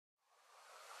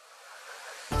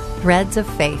Threads of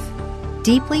Faith.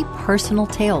 Deeply personal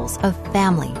tales of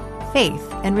family, faith,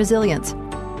 and resilience.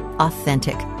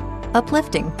 Authentic,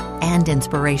 uplifting, and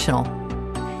inspirational.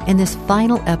 In this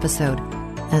final episode,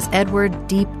 as Edward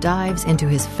deep dives into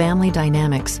his family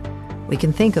dynamics, we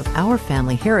can think of our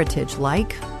family heritage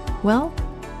like, well,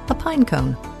 a pine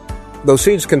cone. Those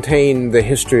seeds contain the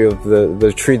history of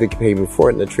the tree that came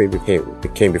before it and the tree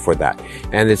that came before that.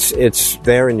 And it's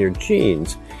there in your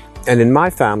genes. And in my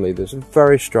family, there's a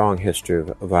very strong history of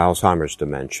Alzheimer's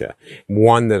dementia.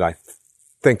 One that I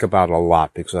think about a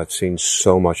lot because I've seen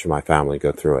so much of my family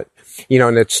go through it.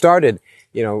 And it started,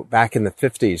 back in the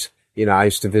 50s. I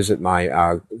used to visit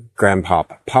my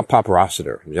grandpop, Papa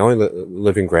Rossiter, the only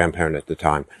living grandparent at the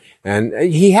time. And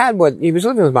he was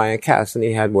living with my Aunt Cass, and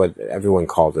he had what everyone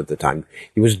called at the time.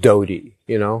 He was doty,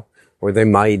 or they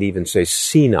might even say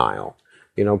senile,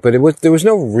 but there was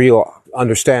no real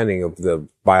understanding of the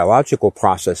biological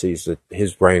processes that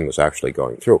his brain was actually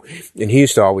going through. And he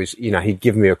used to always, he'd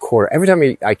give me a quarter. Every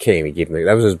time I came, he'd give me,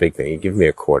 that was his big thing, he'd give me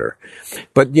a quarter.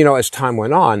 But, as time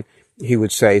went on, he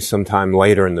would say sometime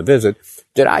later in the visit,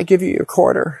 "Did I give you your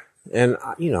quarter?" And,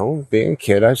 being a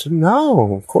kid, I said,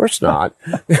 "No, of course not."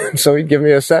 So he'd give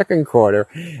me a second quarter.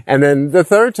 And then the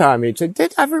third time he'd say,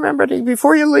 "Did I remember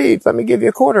before you leave, let me give you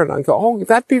a quarter?" And I'd go, "Oh,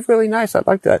 that'd be really nice. I'd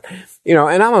like that."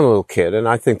 And I'm a little kid, and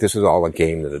I think this is all a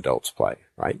game that adults play,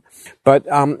 right? But,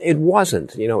 it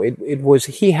wasn't, it was,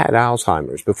 he had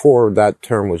Alzheimer's before that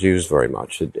term was used very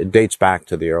much. It dates back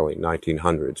to the early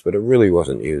 1900s, but it really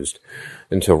wasn't used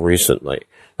until recently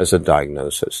as a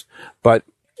diagnosis. But,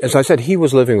 as I said, he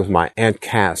was living with my Aunt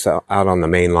Cass out on the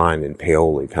main line in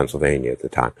Paoli, Pennsylvania at the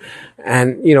time.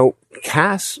 And,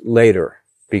 Cass later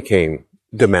became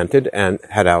demented and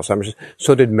had Alzheimer's.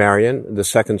 So did Marion, the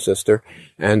second sister,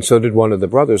 and so did one of the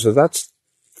brothers. So that's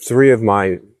three of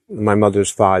my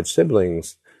mother's 5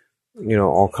 siblings,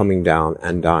 all coming down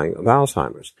and dying of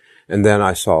Alzheimer's. And then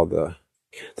I saw the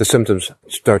symptoms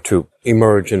start to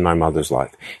emerge in my mother's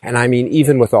life. And I mean,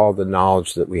 even with all the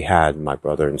knowledge that we had, my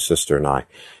brother and sister and I,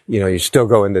 you still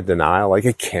go into denial, like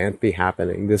it can't be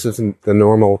happening. This isn't the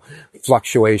normal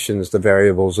fluctuations, the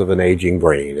variables of an aging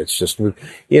brain. It's just,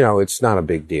 it's not a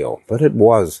big deal. But it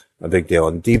was a big deal.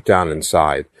 And deep down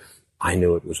inside, I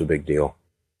knew it was a big deal.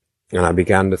 And I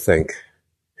began to think,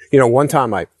 one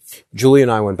time Julie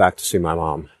and I went back to see my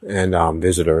mom and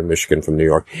visit her in Michigan from New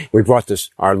York. We brought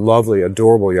our lovely,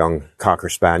 adorable young Cocker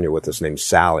Spaniel with us named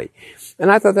Sally.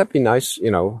 And I thought that'd be nice,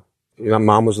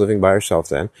 Mom was living by herself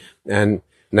then and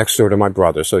next door to my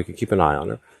brother, so he could keep an eye on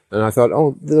her. And I thought,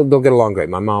 oh, they'll get along great.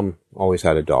 My mom always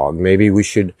had a dog. Maybe we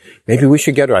should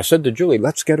get her. I said to Julie,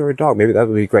 let's get her a dog. Maybe that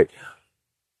would be great.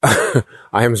 I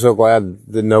am so glad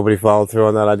that nobody followed through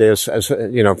on that idea, as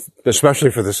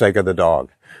especially for the sake of the dog.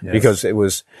 Yes. Because it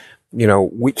was,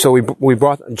 we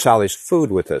brought Sally's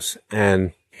food with us,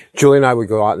 and Julie and I would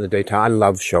go out in the daytime. I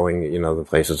love showing, the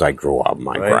places I grew up,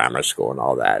 my grammar school and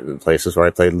all that, and places where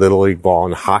I played Little League ball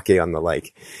and hockey on the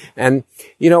lake. And,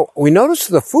 we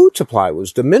noticed the food supply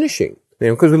was diminishing,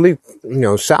 because we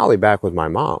leave, Sally back with my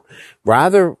mom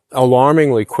rather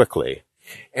alarmingly quickly.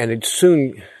 And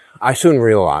I soon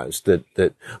realized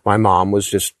that my mom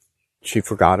was she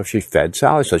forgot if she fed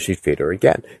Sally, so she'd feed her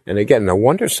again and again. No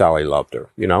wonder Sally loved her,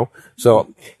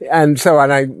 So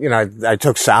I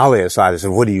took Sally aside. I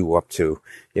said, "What are you up to?"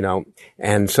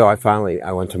 And so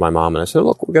I went to my mom and I said,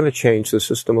 "Look, we're going to change the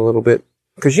system a little bit."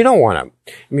 Because you don't want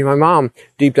to. I mean, my mom,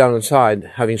 deep down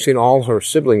inside, having seen all her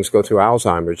siblings go through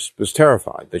Alzheimer's, was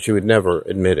terrified that she would never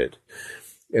admit it.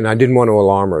 And I didn't want to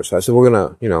alarm her. So I said, we're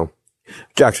going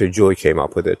to, actually Julie came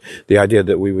up with it. The idea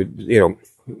that we would,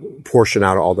 portion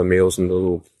out all the meals in the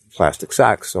little plastic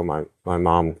sacks so my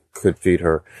mom could feed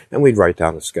her, and we'd write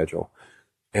down a schedule.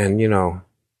 And,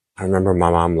 I remember my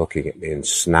mom looking at me and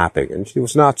snapping, and she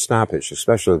was not snappish,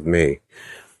 especially with me.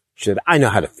 She said, "I know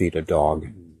how to feed a dog."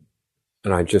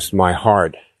 And my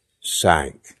heart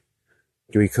sank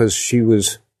because she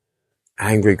was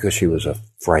angry because she was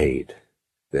afraid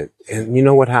and you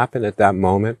know what happened at that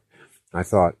moment? I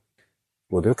thought,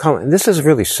 well, there'll come, and this is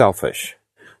really selfish,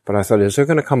 but I thought, is there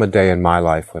going to come a day in my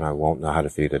life when I won't know how to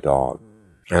feed a dog?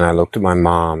 And I looked at my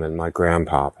mom and my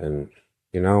grandpop and,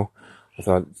 I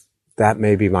thought that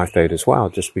may be my fate as well,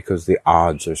 just because the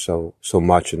odds are so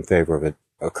much in favor of it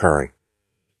occurring.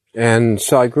 And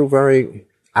so I grew very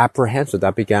apprehensive.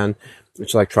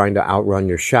 It's like trying to outrun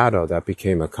your shadow. That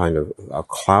became a kind of a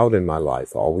cloud in my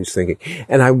life, always thinking.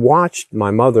 And I watched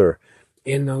my mother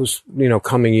in those,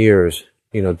 coming years,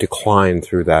 decline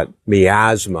through that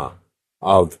miasma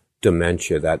of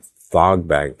dementia, that fog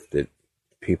bank that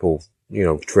people,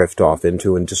 drift off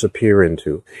into and disappear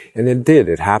into. And it did.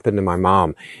 It happened to my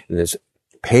mom in this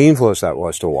painful as that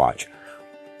was to watch,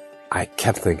 I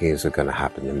kept thinking, is it going to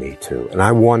happen to me too? And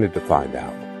I wanted to find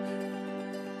out.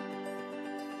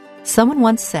 Someone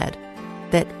once said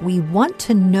that we want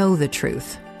to know the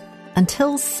truth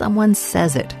until someone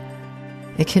says it.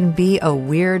 It can be a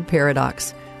weird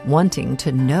paradox, wanting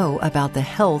to know about the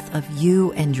health of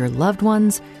you and your loved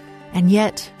ones, and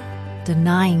yet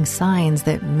denying signs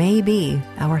that maybe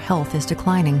our health is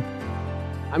declining.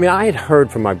 I mean, I had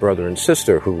heard from my brother and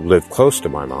sister who lived close to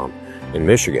my mom in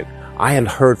Michigan. I had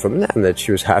heard from them that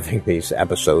she was having these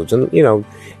episodes, and,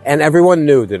 and everyone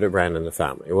knew that it ran in the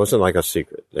family. It wasn't like a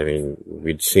secret. I mean,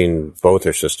 we'd seen both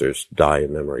her sisters die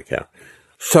in memory care.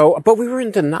 So, but we were in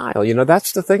denial.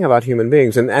 That's the thing about human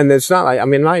beings. And it's not like, I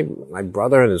mean, my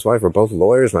brother and his wife were both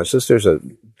lawyers. My sister's a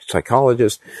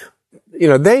psychologist.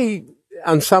 They,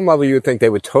 on some level, you would think they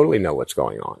would totally know what's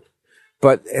going on.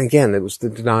 But again, it was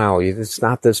the denial. It's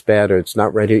not this bad, or it's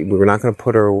not ready. We're not going to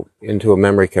put her into a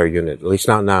memory care unit, at least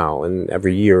not now. And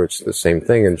every year it's the same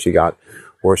thing. And she got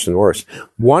worse and worse.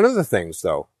 One of the things,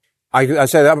 though, I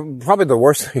said that probably the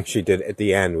worst thing she did at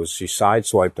the end was she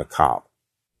sideswiped a cop.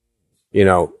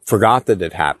 Forgot that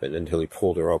it happened until he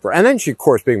pulled her over. And then she, of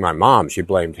course, being my mom, she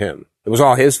blamed him. It was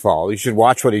all his fault. You should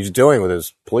watch what he's doing with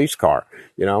his police car.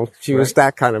 She was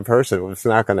that kind of person. It's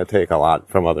not going to take a lot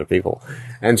from other people.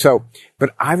 And so,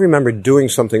 but I remember doing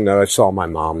something that I saw my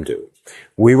mom do.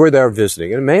 We were there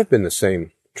visiting, and it may have been the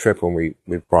same trip when we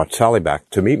brought Sally back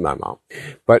to meet my mom.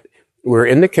 But we're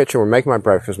in the kitchen, we're making my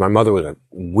breakfast. My mother was a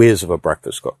whiz of a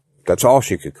breakfast cook. That's all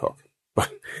she could cook. But,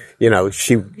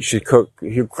 she cooked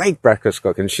a great breakfast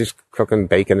cook, and she's cooking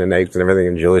bacon and eggs and everything,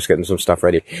 and Julie's getting some stuff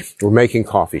ready. We're making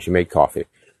coffee. She made coffee.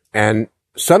 And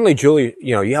suddenly Julie,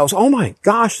 yells, "Oh my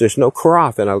gosh, there's no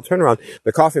carafe." And I'll turn around.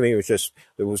 The coffee machine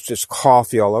was just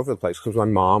coffee all over the place because my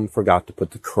mom forgot to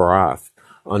put the carafe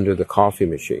under the coffee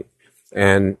machine.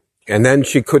 And then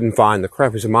she couldn't find the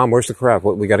carafe. We said, "Mom, where's the carafe?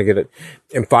 We got to get it."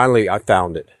 And finally I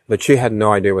found it. But she had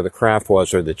no idea where the carafe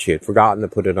was, or that she had forgotten to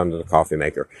put it under the coffee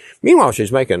maker. Meanwhile,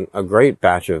 she's making a great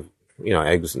batch of,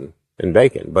 eggs and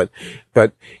bacon. But,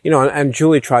 and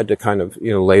Julie tried to kind of,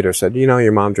 later said,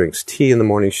 your mom drinks tea in the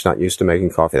morning. She's not used to making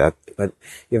coffee.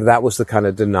 That was the kind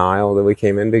of denial that we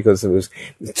came in, because it was,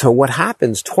 so what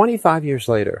happens 25 years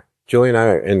later, Julie and I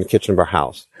are in the kitchen of our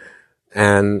house,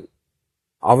 and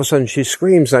all of a sudden she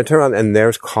screams, and I turn around and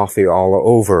there's coffee all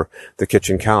over the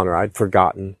kitchen counter. I'd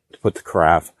forgotten to put the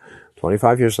carafe.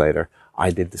 25 years later, I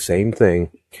did the same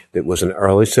thing that was an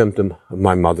early symptom of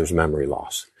my mother's memory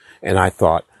loss. And I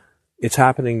thought, it's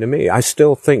happening to me. I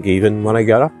still think, even when I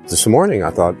got up this morning,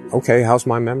 I thought, okay, how's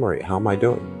my memory? How am I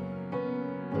doing?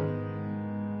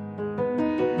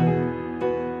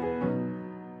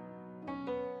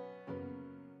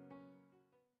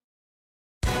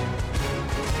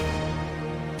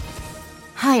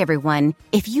 Hi, everyone.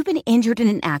 If you've been injured in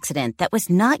an accident that was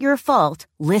not your fault,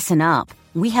 listen up.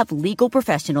 We have legal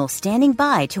professionals standing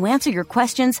by to answer your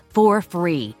questions for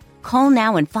free. Call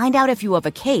now and find out if you have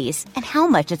a case and how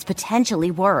much it's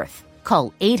potentially worth.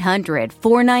 Call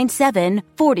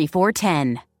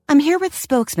 800-497-4410. I'm here with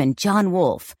spokesman John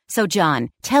Wolf. So,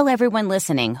 John, tell everyone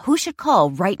listening who should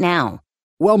call right now.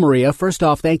 Well, Maria, first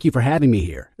off, thank you for having me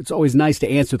here. It's always nice to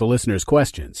answer the listeners'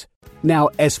 questions. Now,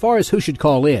 as far as who should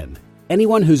call in,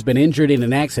 anyone who's been injured in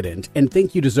an accident and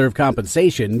think you deserve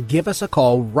compensation, give us a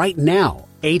call right now.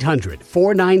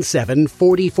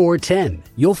 800-497-4410.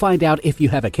 You'll find out if you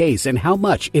have a case and how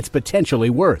much it's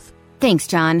potentially worth. Thanks,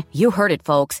 John. You heard it,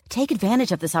 folks. Take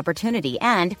advantage of this opportunity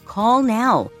and call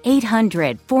now.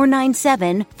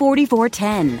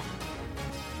 800-497-4410.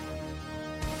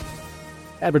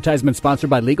 Advertisement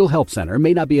sponsored by Legal Help Center.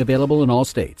 May not be available in all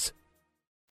states.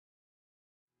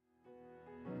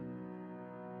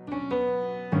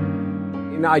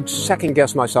 I second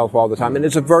guess myself all the time, and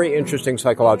it's a very interesting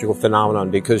psychological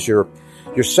phenomenon, because you're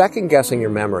second guessing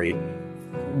your memory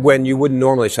when you wouldn't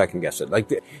normally second guess it. And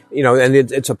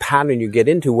it's a pattern you get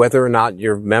into, whether or not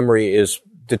your memory is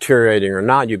deteriorating or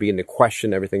not. You begin to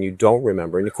question everything you don't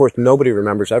remember, and of course nobody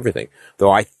remembers everything.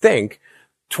 Though I think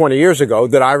 20 years ago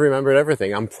that I remembered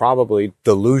everything. I'm probably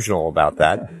delusional about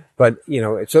that, but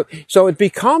so it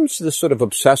becomes this sort of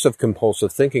obsessive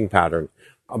compulsive thinking pattern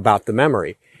about the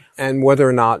memory. And whether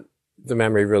or not the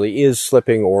memory really is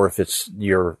slipping, or if it's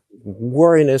your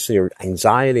worriness and your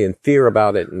anxiety and fear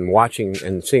about it, and watching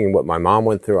and seeing what my mom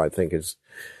went through, I think is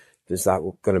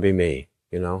that going to be me?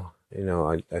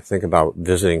 I think about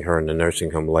visiting her in the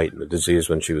nursing home late in the disease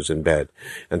when she was in bed,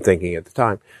 and thinking at the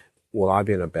time, will I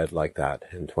be in a bed like that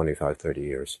in 25, 30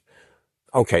 years?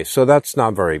 Okay, so it's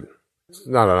not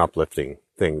an uplifting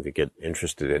thing to get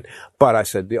interested in. But I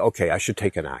said, okay, I should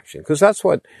take an action, because that's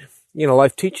what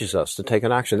life teaches us to take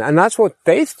an action. And that's what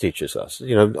faith teaches us.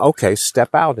 Okay,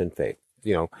 step out in faith,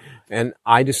 And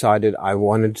I decided I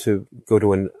wanted to go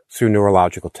through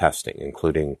neurological testing,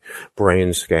 including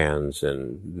brain scans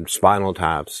and spinal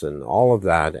taps and all of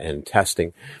that and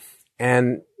testing.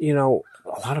 And,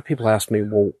 a lot of people ask me,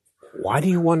 well, why do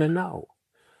you want to know?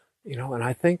 And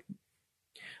I think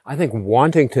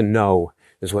wanting to know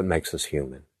is what makes us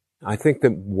human. I think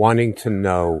that wanting to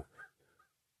know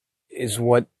is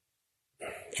what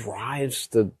drives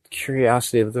the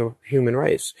curiosity of the human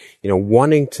race.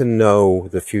 Wanting to know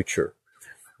the future,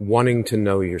 wanting to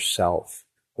know yourself,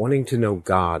 wanting to know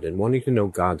God, and wanting to know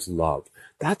God's love.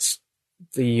 That's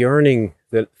the yearning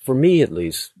that, for me at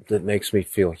least, that makes me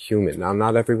feel human. Now,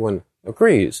 not everyone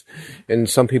agrees, and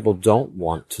some people don't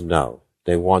want to know.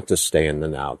 They want to stay in the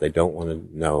now. They don't want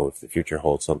to know if the future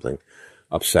holds something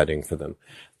upsetting for them.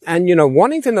 And,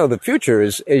 wanting to know the future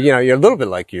is, you're a little bit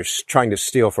like you're trying to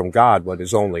steal from God what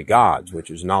is only God's,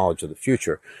 which is knowledge of the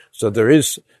future. So there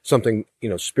is something,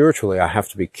 spiritually, I have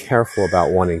to be careful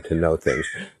about wanting to know things.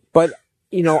 But,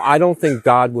 I don't think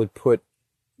God would put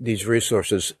these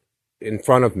resources in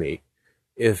front of me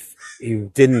if he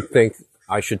didn't think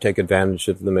I should take advantage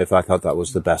of them, if I thought that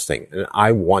was the best thing. And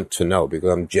I want to know because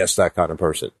I'm just that kind of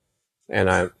person.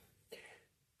 And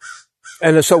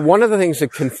so one of the things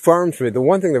that confirmed for me, the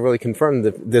one thing that really confirmed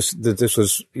that this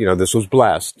was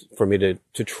blessed for me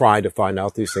to try to find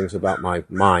out these things about my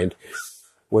mind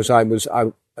was I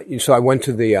went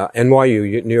to the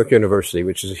NYU, New York University,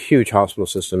 which is a huge hospital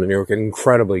system in New York,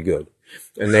 incredibly good.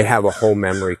 And they have a whole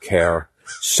memory care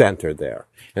center there.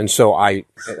 And so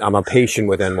I'm a patient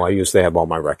with NYU, so they have all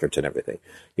my records and everything,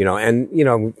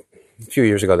 a few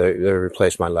years ago, they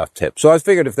replaced my left hip. So I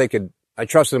figured if I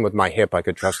trusted them with my hip, I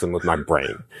could trust them with my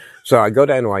brain. So I go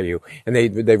to NYU, and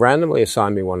they randomly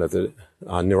assigned me one of the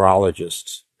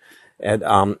neurologists at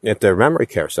their memory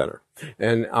care center.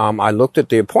 And I looked at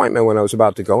the appointment when I was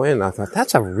about to go in, and I thought,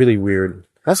 that's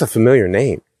a familiar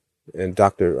name. And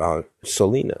Dr.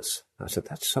 Salinas. I said,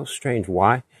 that's so strange.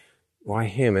 Why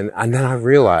him? And then I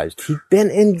realized he'd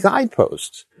been in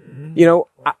Guideposts.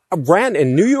 I ran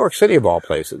in New York City of all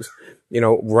places.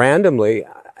 Randomly,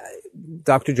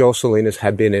 Dr. Joel Salinas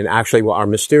had been in our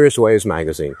Mysterious Ways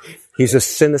magazine. He's a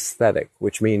synesthetic,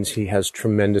 which means he has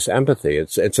tremendous empathy.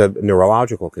 It's a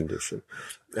neurological condition.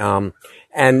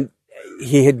 And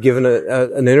he had given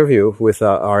an interview with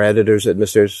our editors at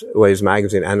Mysterious Ways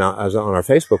magazine and as on our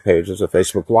Facebook page as a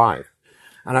Facebook Live.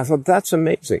 And I thought, that's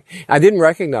amazing. I didn't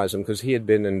recognize him because he had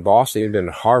been in Boston. He had been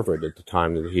at Harvard at the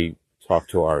time that he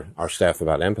talked to our staff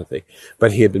about empathy.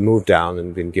 But he had been moved down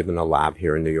and been given a lab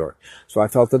here in New York. So I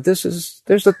felt that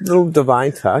there's a little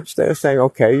divine touch. They're saying,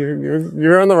 okay,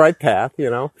 you're on the right path,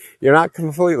 You're not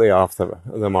completely off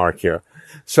the mark here.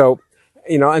 So,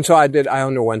 and so I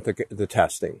underwent the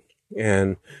testing.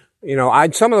 And,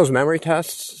 some of those memory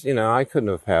tests, I couldn't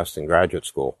have passed in graduate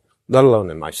school, let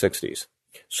alone in my 60s.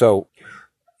 So,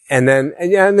 and then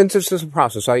this is a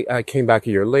process. I came back a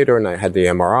year later and I had the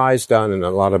MRIs done and a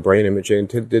lot of brain imaging,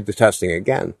 did the testing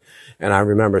again. And I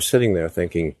remember sitting there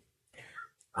thinking,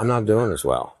 I'm not doing as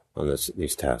well on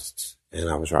these tests. And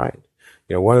I was right.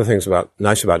 One of the things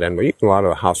nice about NYU, a lot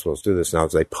of hospitals do this now,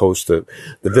 is they post the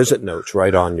visit notes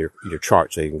right on your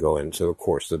chart so you can go in. So of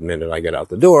course, the minute I get out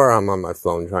the door, I'm on my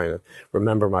phone trying to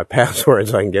remember my password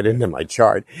so I can get into my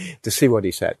chart to see what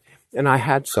he said. And I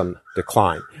had some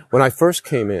decline. When I first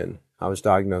came in, I was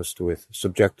diagnosed with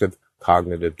subjective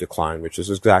cognitive decline, which is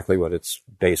exactly what it's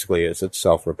basically is. It's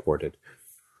self-reported.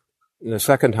 And the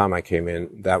second time I came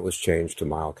in, that was changed to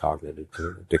mild cognitive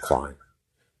decline.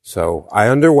 So I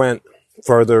underwent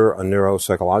further a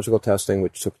neuropsychological testing,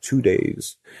 which took 2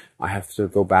 days. I have to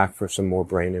go back for some more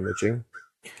brain imaging.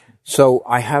 So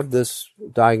I have this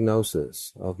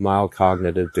diagnosis of mild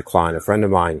cognitive decline. A friend of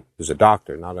mine who's a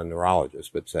doctor, not a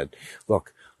neurologist, but said,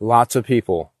 look, lots of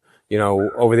people,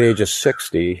 over the age of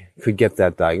 60 could get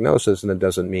that diagnosis, and it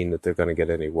doesn't mean that they're going to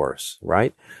get any worse,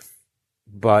 right?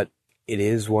 But it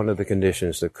is one of the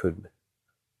conditions that could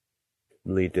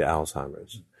lead to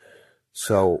Alzheimer's.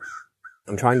 So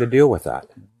I'm trying to deal with that.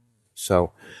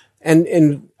 So,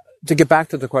 and to get back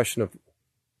to the question of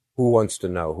who wants to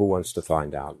know, who wants to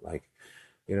find out, I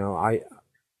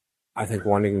think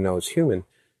wanting to know is human,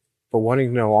 but wanting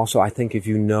to know also, I think if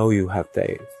you have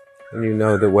faith, and you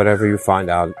know that whatever you find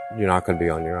out, you're not going to be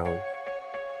on your own.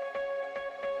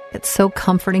 It's so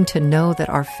comforting to know that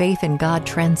our faith in God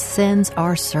transcends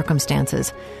our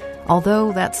circumstances,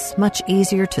 although that's much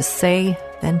easier to say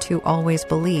than to always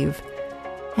believe.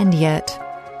 And yet,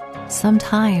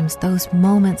 sometimes those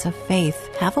moments of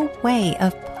faith have a way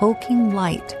of poking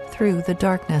light through the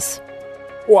darkness.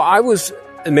 Well, I was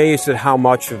amazed at how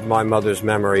much of my mother's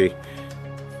memory,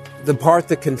 the part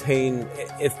that contained,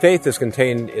 if faith is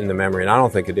contained in the memory, and I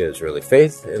don't think it is really,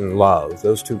 faith and love,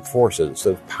 those two forces,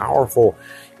 those powerful,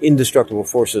 indestructible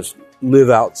forces live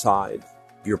outside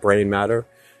your brain matter.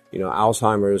 You know,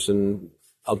 Alzheimer's and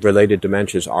related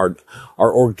dementias are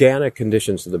organic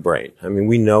conditions of the brain. I mean,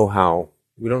 we don't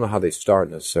know how they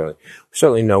start necessarily. We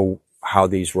certainly know how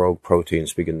these rogue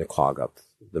proteins begin to clog up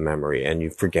the memory, and you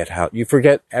forget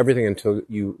everything until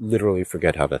you literally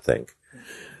forget how to think.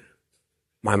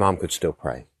 My mom could still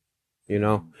pray. You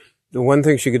know, the one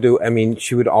thing she could do, I mean,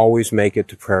 she would always make it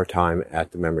to prayer time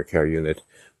at the memory care unit.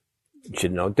 She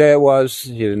didn't know what day it was.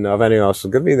 She didn't know if anyone else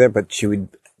was going to be there, but she would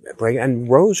bring, and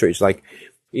rosaries. Like,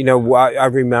 you know, I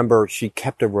remember she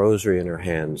kept a rosary in her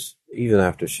hands even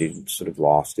after she sort of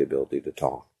lost the ability to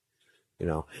talk, you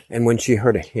know. And when she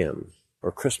heard a hymn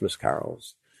or Christmas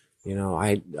carols, you know,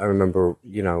 I remember,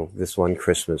 you know, this one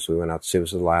Christmas we went out to see, it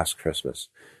was the last Christmas.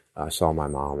 I saw my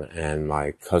mom, and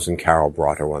my cousin Carol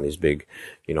brought her one of these big,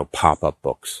 you know, pop-up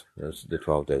books. It was the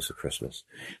 12 Days of Christmas.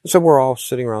 And so we're all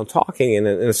sitting around talking, and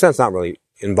in a sense, not really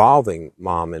involving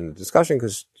Mom in the discussion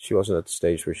because she wasn't at the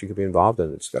stage where she could be involved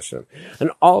in the discussion.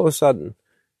 And all of a sudden,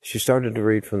 she started to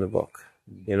read from the book,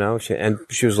 you know, and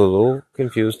she was a little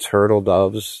confused. Turtle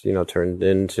doves, you know, turned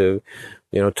into,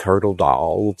 you know, turtle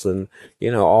dolls, and,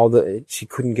 you know, she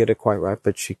couldn't get it quite right,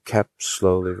 but she kept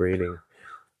slowly reading.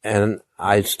 And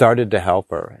I started to help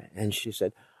her, and she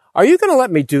said, "Are you going to let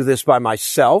me do this by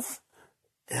myself?"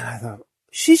 And I thought,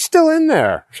 she's still in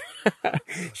there.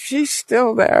 She's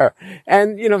still there.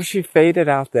 And, you know, she faded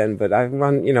out then, but I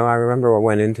remember I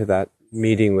went into that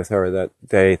meeting with her that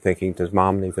day thinking, does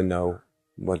Mom even know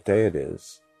what day it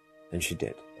is? And she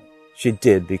did. She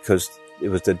did, because it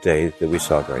was the day that we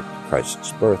celebrate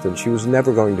Christ's birth, and she was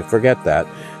never going to forget that,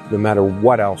 no matter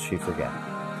what else she forget.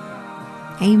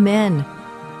 Amen.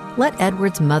 Let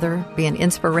Edward's mother be an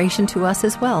inspiration to us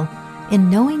as well, in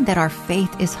knowing that our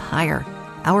faith is higher,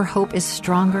 our hope is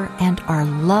stronger, and our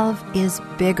love is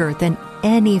bigger than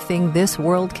anything this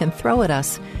world can throw at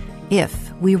us,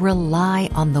 if we rely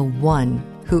on the one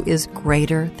who is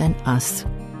greater than us.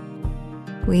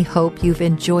 We hope you've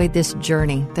enjoyed this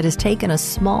journey that has taken a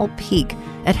small peek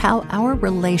at how our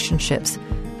relationships,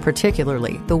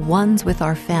 particularly the ones with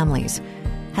our families,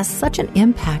 has such an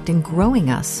impact in growing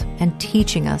us and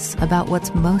teaching us about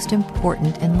what's most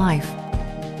important in life.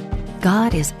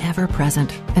 God is ever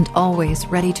present and always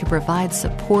ready to provide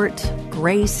support,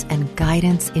 grace, and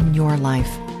guidance in your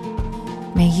life.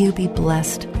 May you be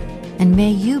blessed, and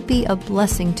may you be a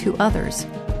blessing to others.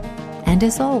 And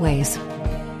as always,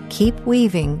 keep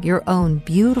weaving your own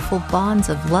beautiful bonds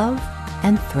of love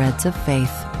and threads of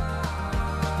faith.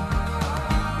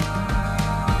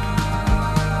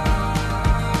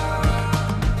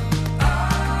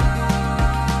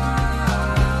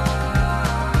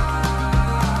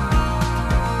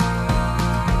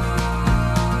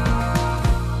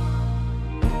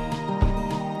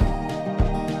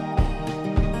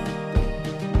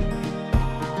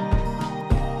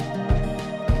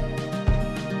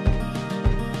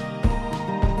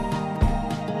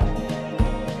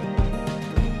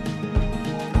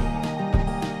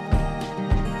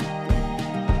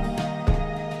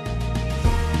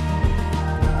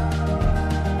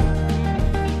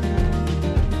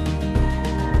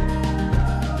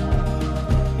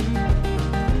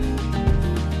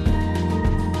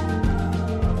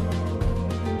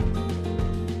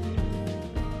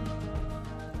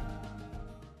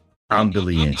 I'm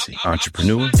Billy Yancey,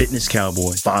 entrepreneur, fitness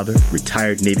cowboy, father,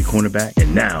 retired Navy cornerback,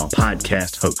 and now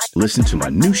podcast host. Listen to my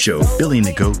new show, Billy and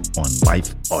the Goat, on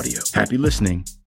Life Audio. Happy listening.